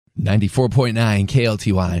94.9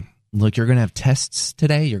 KLTY. Look, you're going to have tests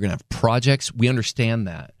today. You're going to have projects. We understand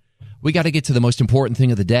that. We got to get to the most important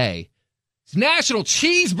thing of the day. It's National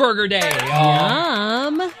Cheesburger Day.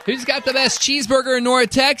 Yum. Who's got the best cheeseburger in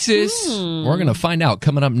North Texas? We're going to find out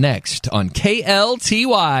coming up next on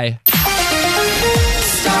KLTY.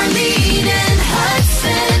 Starlene and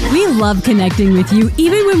Hudson. We love connecting with you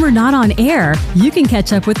even when we're not on air. You can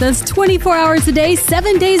catch up with us 24 hours a day,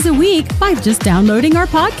 7 days a week by just downloading our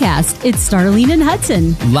podcast. It's Starlene and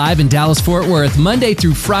Hudson. Live in Dallas-Fort Worth, Monday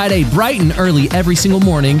through Friday, bright and early every single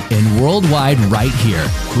morning, and worldwide right here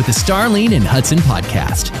with the Starlene and Hudson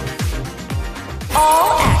podcast.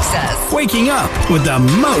 All access. Waking up with the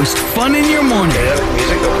most fun in your morning.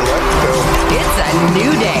 It's a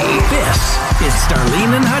new day. This is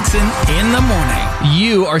Starlene and Hudson in the morning.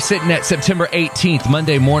 You are sitting at September 18th,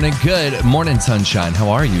 Monday morning. Good morning, sunshine. How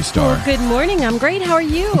are you, Star? Well, good morning. I'm great. How are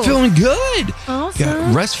you? I'm feeling good. Awesome.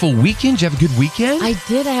 Got restful weekend. Did you have a good weekend? I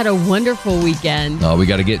did. I had a wonderful weekend. Oh, we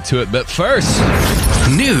got to get to it. But first,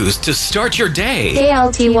 News to start your day.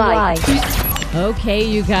 KLTY. Okay,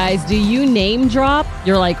 you guys, do you name drop?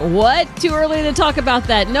 You're like, what? Too early to talk about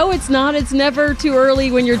that. No, it's not. It's never too early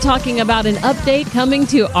when you're talking about an update coming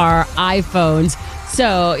to our iPhones.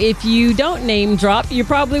 So if you don't name drop, you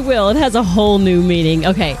probably will. It has a whole new meaning.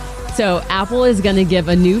 Okay, so Apple is going to give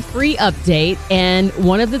a new free update. And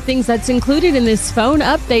one of the things that's included in this phone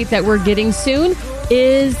update that we're getting soon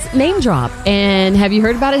is name drop. And have you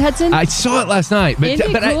heard about it, Hudson? I saw it last night, but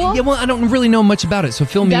Isn't it cool? I don't really know much about it, so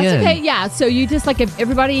fill me in. That's okay, yeah. So you just if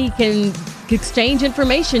everybody can exchange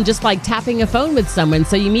information just like tapping a phone with someone.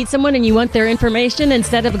 So you meet someone and you want their information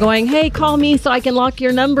instead of going, hey, call me so I can lock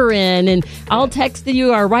your number in and I'll text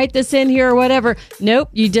you or write this in here or whatever. Nope,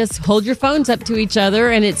 you just hold your phones up to each other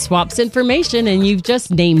and it swaps information and you've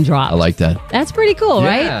just name dropped. I like that. That's pretty cool,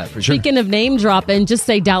 right? Yeah, for sure. Speaking of name dropping, just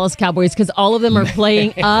say Dallas Cowboys because all of them are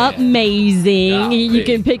playing amazing. You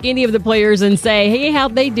can pick any of the players and say, hey,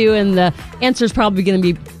 how'd they do? And the answer's probably going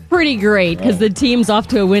to be pretty great because the team's off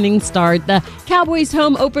to a winning start. The Cowboys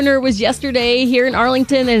home opener was yesterday here in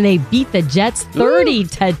Arlington and they beat the Jets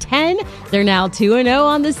 30-10. They're now 2-0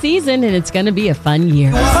 on the season and it's going to be a fun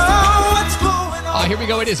year. Here we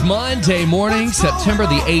go. It is Monday morning, September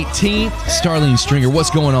the 18th. Starlene Stringer,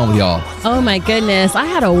 what's going on with y'all? Oh, my goodness. I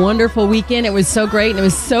had a wonderful weekend. It was so great, and it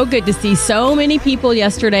was so good to see so many people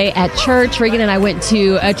yesterday at church. Reagan and I went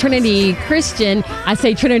to a Trinity Christian. I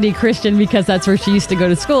say Trinity Christian because that's where she used to go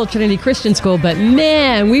to school, Trinity Christian School. But,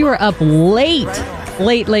 man, we were up late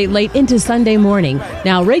into Sunday morning.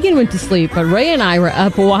 Now, Reagan went to sleep, but Ray and I were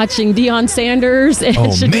up watching Deion Sanders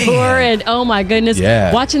and Shador, and oh my goodness,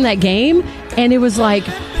 watching that game. And it was like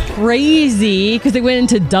crazy because they went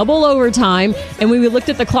into double overtime. And when we looked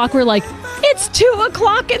at the clock, we're like, it's 2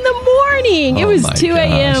 o'clock in the morning. It was 2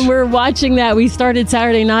 a.m. We're watching that. We started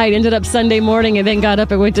Saturday night, ended up Sunday morning, and then got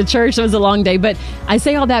up and went to church. It was a long day. But I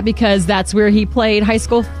say all that because that's where he played high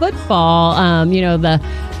school football. The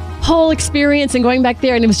whole experience and going back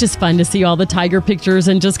there, and it was just fun to see all the Tiger pictures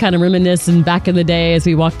and just kind of reminisce and back in the day as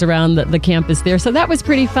we walked around the campus there. So that was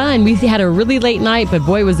pretty fun. We had a really late night, but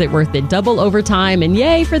boy, was it worth it. Double overtime, and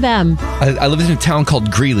yay for them. I live in a town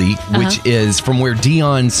called Greeley, which is from where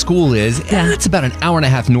Deion's school is. And it's about an hour and a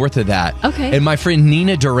half north of that. Okay. And my friend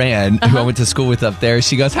Nina Duran, who I went to school with up there,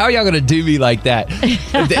 she goes, how are y'all going to do me like that?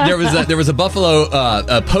 there was a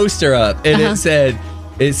Buffalo poster up, and it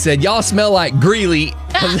said, y'all smell like Greeley.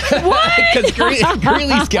 Because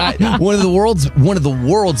Greeley's got one of the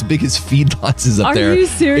world's biggest feedlots is up there. Are you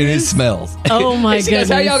serious? And it smells. Oh my goodness!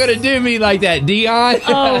 How y'all gonna do me like that, Deion?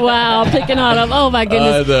 Oh wow, picking on him. Oh my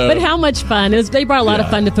goodness! But how much fun! They brought a lot of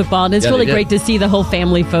fun to football, and it's really great to see the whole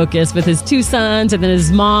family focus with his 2 sons and then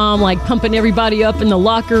his mom pumping everybody up in the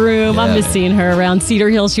locker room. I miss seeing her around Cedar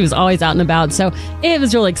Hill. She was always out and about, so it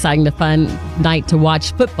was really exciting, a fun night to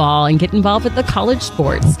watch football and get involved with the college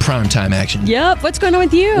sports. Primetime action. Yep. What's going on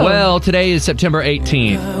with you? Well, today is September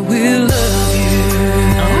 18th. I will love you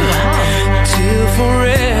till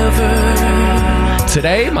forever.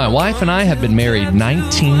 Today, my wife and I have been married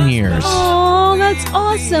 19 years. Oh, that's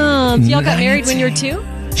awesome. So y'all got married when you were 2?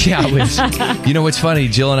 Yeah, it was. You know what's funny?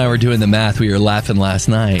 Jill and I were doing the math. We were laughing last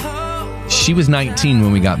night. She was 19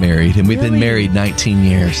 when we got married, and we've been married 19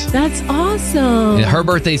 years. That's awesome. And her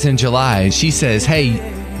birthday's in July, and she says, hey,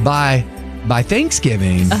 by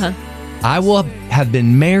Thanksgiving, I will have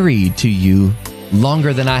been married to you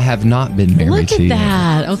longer than I have not been married to you. Look at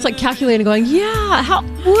that. I was calculating, going,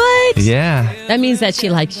 what? Yeah. That means that she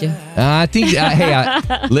likes you. I think,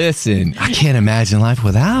 listen, I can't imagine life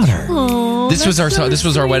without her. Aww, this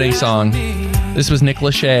was our wedding song. This was Nick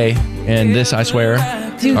Lachey, and this, I swear,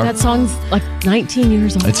 Dude, that song's like 19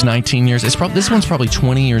 years old. It's 19 years. This one's probably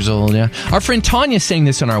 20 years old, yeah. Our friend Tanya sang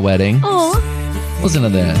this on our wedding. Aw. Listen to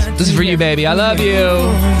this. This is for you, baby. I love you.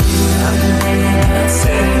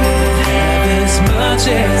 As much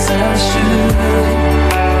as I should,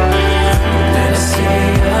 when I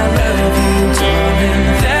say I love you, darling,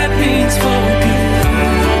 that means for good.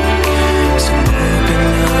 So open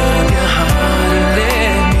up your heart and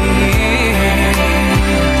let me in,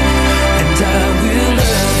 and I will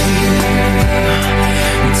love you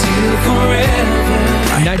until forever.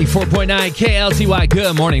 94.9 KLTY.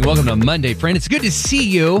 Good morning. Welcome to Monday, friend. It's good to see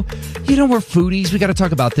you. You know, we're foodies. We got to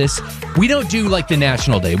talk about this. We don't do like the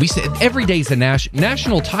National Day. We say every day is the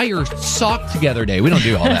National Tire Sock Together Day. We don't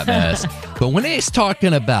do all that mess. But when it's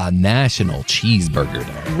talking about National Cheeseburger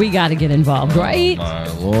Day, We got to get involved, right? oh my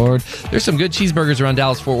Lord. There's some good cheeseburgers around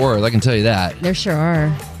Dallas-Fort Worth. I can tell you that. There sure are.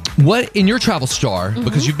 What, in your travel star,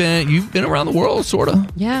 because you've been around the world, sort of.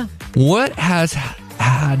 Yeah. What has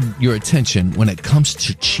had your attention when it comes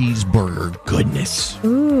to cheeseburger goodness?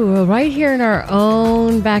 Ooh, right here in our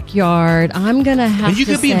own backyard. I'm going to have And you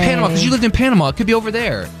to could be in Panama because you lived in Panama. It could be over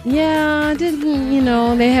there. Yeah,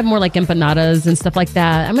 they have more like empanadas and stuff like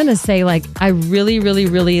that. I'm going to say like I really, really,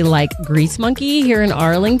 really like Grease Monkey here in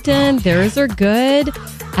Arlington. Theirs are good.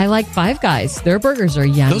 I like Five Guys. Their burgers are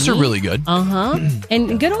yummy. Those are really good. Uh-huh.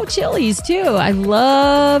 And good old Chili's, too. I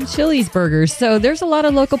love Chili's burgers. So there's a lot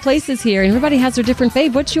of local places here. Everybody has their different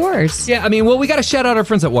fave. What's yours? Yeah, I mean, well, we got to shout out our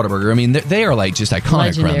friends at Whataburger. I mean, they are like just iconic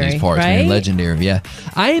around Legendary, these parts. right? Man, legendary, yeah.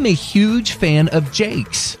 I am a huge fan of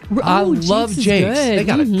Jake's. I love is Jake's. good. They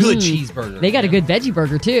got a good cheeseburger. They got a good veggie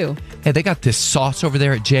burger, too. Hey, they got this sauce over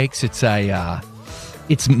there at Jake's. It's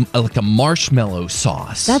like a marshmallow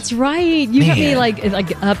sauce. That's right. You got me Man.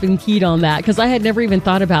 like up and keyed on that because I had never even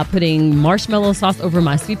thought about putting marshmallow sauce over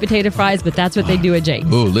my sweet potato fries, but that's what they do at Jake's.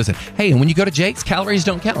 Oh, listen. Hey, and when you go to Jake's, calories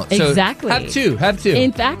don't count. So Exactly. Have two.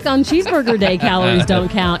 In fact, on Cheeseburger Day, calories don't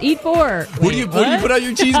count. Eat four. What do you put on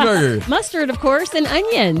your cheeseburger? Mustard, of course, and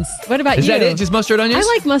onions. What about Is you? that it? Just mustard, onions?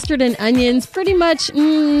 I like mustard and onions. Pretty much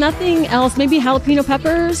nothing else. Maybe jalapeno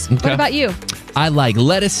peppers. Okay. What about you? I like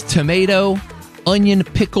lettuce, tomato, onion,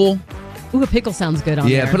 pickle. Ooh, a pickle sounds good on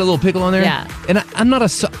there. Yeah, put a little pickle on there. Yeah. And I'm not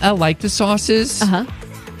I like the sauces. Uh-huh.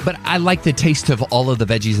 But I like the taste of all of the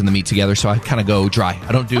veggies and the meat together, so I kind of go dry.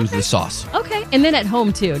 I don't do the sauce. Okay. And then at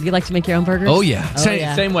home, too. Do you like to make your own burgers? Oh, yeah.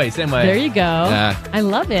 yeah. Same way. There you go. Yeah. I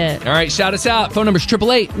love it. All right, shout us out. Phone number's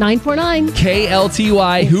 888 949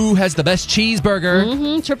 KLTY. Who has the best cheeseburger?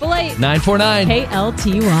 888 949.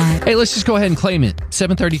 KLTY. Hey, let's just go ahead and claim it.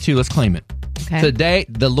 732, let's claim it. Okay. Today,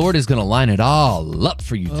 the Lord is going to line it all up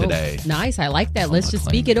for you today. Nice. I like that. Let's just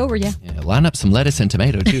claim speak it over you. Yeah, line up some lettuce and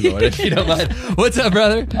tomato, too, Lord, if you don't mind. What's up,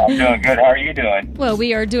 brother? I'm doing good. How are you doing? Well,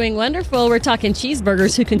 we are doing wonderful. We're talking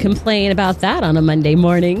cheeseburgers. Who can complain about that on a Monday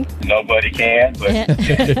morning? Nobody can, but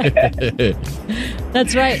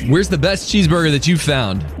That's right. Where's the best cheeseburger that you've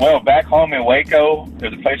found? well, back home in Waco,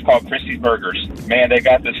 there's a place called Christie's Burgers. Man, they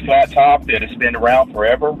got this flat top that has been around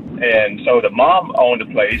forever, and so the mom owned the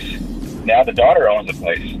place. Now the daughter owns the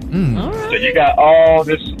place. All So right. you got all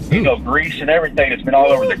this, grease and everything that's been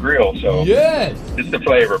all over the grill. So Yes. it's the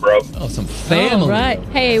flavor, bro. Oh, some family. All right.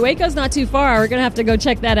 Hey, Waco's not too far. We're going to have to go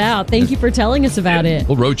check that out. Thank you for telling us about it.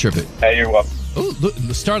 We'll road trip it. Hey, you're welcome. Oh, look,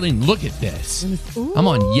 Starlene, look at this. I'm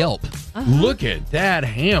on Yelp. Look at that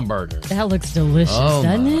hamburger. That looks delicious,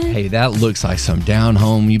 doesn't it? Hey, that looks like some down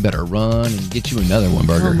home. You better run and get you another one,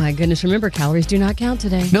 burger. Oh, my goodness. Remember, calories do not count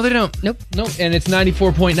today. No, they don't. Nope. And it's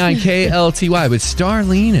 94.9 KLTY with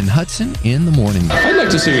Starlene and Hudson in the morning. I'd like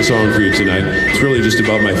to sing a song for you tonight. It's really just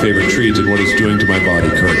about my favorite treats and what it's doing to my body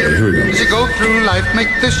currently. Here we go. As you go through life, make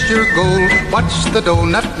this your goal. Watch the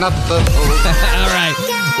donut, not the hole. All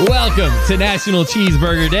right. Welcome to National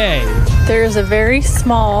Cheeseburger Day. There's a very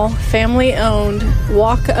small, family-owned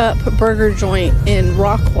walk-up burger joint in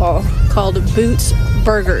Rockwall called Boots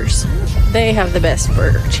Burgers. They have the best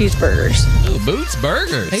cheeseburgers. Ooh, Boots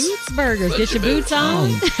Burgers. Boots Burgers. Get your boots on. on.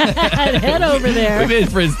 Head over there. We've been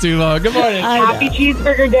friends too long. Good morning. Happy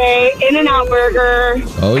Cheeseburger Day, In-N-Out Burger.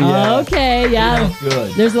 Oh, yeah. Okay, yeah. That's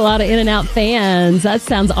good. There's a lot of In-N-Out fans. That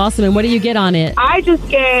sounds awesome. And what do you get on it? I just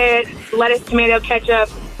get lettuce, tomato, ketchup,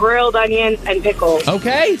 grilled onions, and pickles.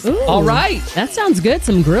 Okay. Ooh. All right. That sounds good.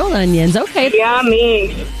 Some grilled onions. Okay.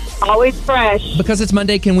 Yummy. Always fresh. Because it's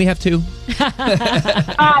Monday, can we have two?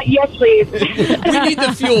 Yes, please. We need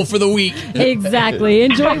the fuel for the week. Exactly.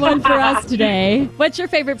 Enjoy one for us today. What's your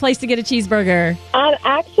favorite place to get a cheeseburger?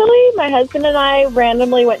 Actually, my husband and I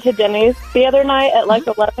randomly went to Denny's the other night at like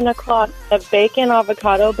 11 o'clock. A bacon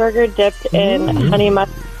avocado burger dipped in honey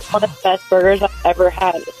mustard one of the best burgers I've ever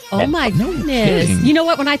had. Oh my goodness. kidding. You know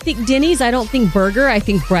what? When I think Denny's, I don't think burger, I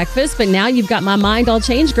think breakfast. But now you've got my mind all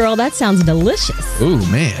changed, girl. That sounds delicious. Ooh,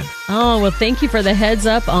 man. Oh, well, thank you for the heads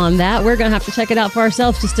up on that. We're going to have to check it out for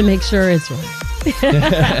ourselves just to make sure it's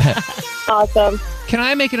right. Awesome. Can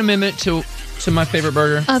I make an amendment to my favorite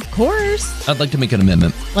burger? Of course. I'd like to make an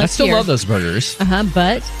amendment. I Let's still hear. love those burgers.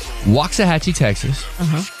 But Waxahachie, Texas.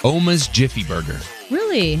 Uh-huh. Oma's Jiffy Burger.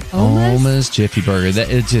 really, Oma's? Jiffy Burger. That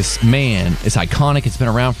it just, man, it's iconic. It's been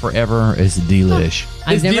around forever. It's delish.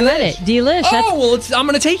 I've never had it. Delish. Oh, well, I'm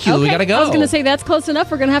going to take you. We got to go. I was going to say that's close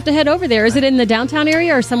enough. We're going to have to head over there. Is it in the downtown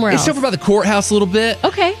area or somewhere else? It's over by the courthouse a little bit.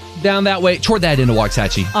 Okay. Down that way, toward that end of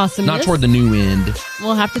Waxahachie. Awesome. Not toward the new end.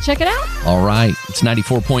 We'll have to check it out. All right. It's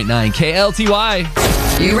 94.9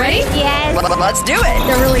 KLTY. You ready? Yes. Let's do it.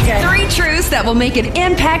 They're really good. 3 truths that will make an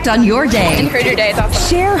impact on your day. Improve your day. It's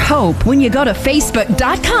awesome. Share hope when you go to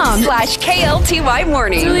Facebook.com/KLTY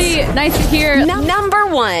Mornings. It's really nice to hear. Number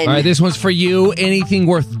 1. All right, this one's for you. Anything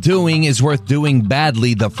worth doing is worth doing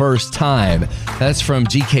badly the first time. That's from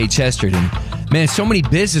G.K. Chesterton. Man, so many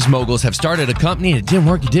business moguls have started a company and it didn't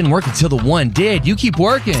work until the one did. You keep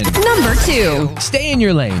working. Number 2. Stay in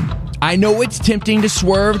your lane. I know it's tempting to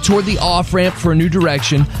swerve toward the off-ramp for a new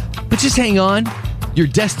direction, but just hang on. Your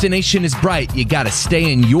destination is bright. You gotta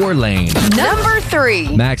stay in your lane. Number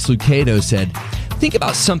 3. Max Lucado said, think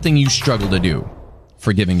about something you struggle to do.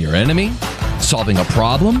 Forgiving your enemy, solving a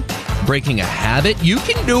problem, breaking a habit. You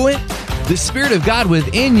can do it. The Spirit of God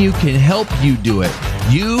within you can help you do it.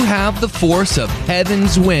 You have the force of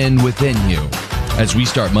heaven's wind within you. As we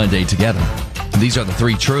start Monday together. These are the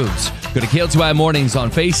 3 truths. Go to KLTY Mornings on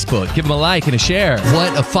Facebook. Give them a like and a share.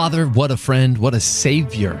 What a father, what a friend, what a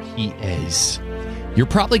savior he is. You're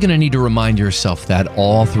probably going to need to remind yourself that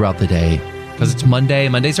all throughout the day because it's Monday.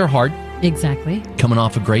 Mondays are hard. Exactly. Coming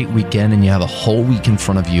off a great weekend and you have a whole week in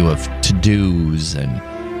front of you of to-dos and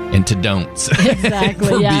to-don'ts. Exactly,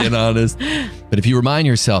 For yeah. being honest. But if you remind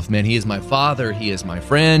yourself, man, he is my father, he is my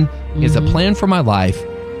friend, he has a plan for my life,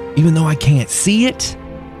 even though I can't see it.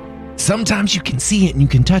 Sometimes you can see it and you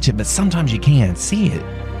can touch it, but sometimes you can't see it.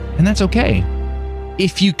 And that's okay.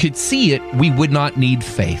 If you could see it, we would not need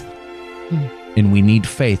faith. And we need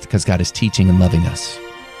faith because God is teaching and loving us.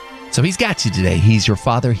 So he's got you today. He's your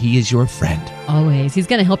father. He is your friend. Always. He's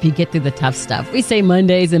going to help you get through the tough stuff. We say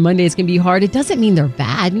Mondays and Mondays can be hard. It doesn't mean they're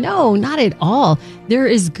bad. No, not at all. There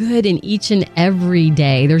is good in each and every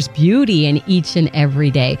day. There's beauty in each and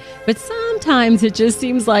every day. But sometimes it just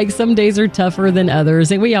seems like some days are tougher than others.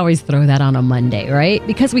 And we always throw that on a Monday, right?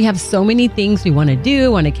 Because we have so many things we want to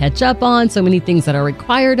do, want to catch up on, so many things that are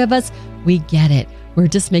required of us. We get it. We're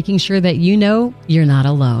just making sure that you know you're not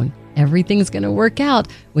alone. Everything's going to work out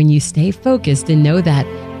when you stay focused and know that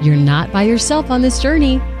you're not by yourself on this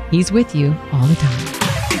journey. He's with you all the time.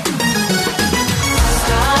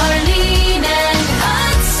 Starlene and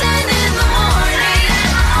Hudson in the morning.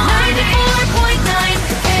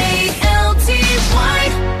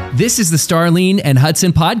 94.9 KLTY. This is the Starlene and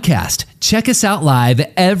Hudson podcast. Check us out live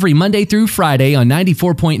every Monday through Friday on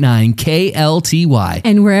 94.9 KLTY.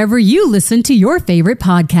 And wherever you listen to your favorite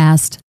podcast.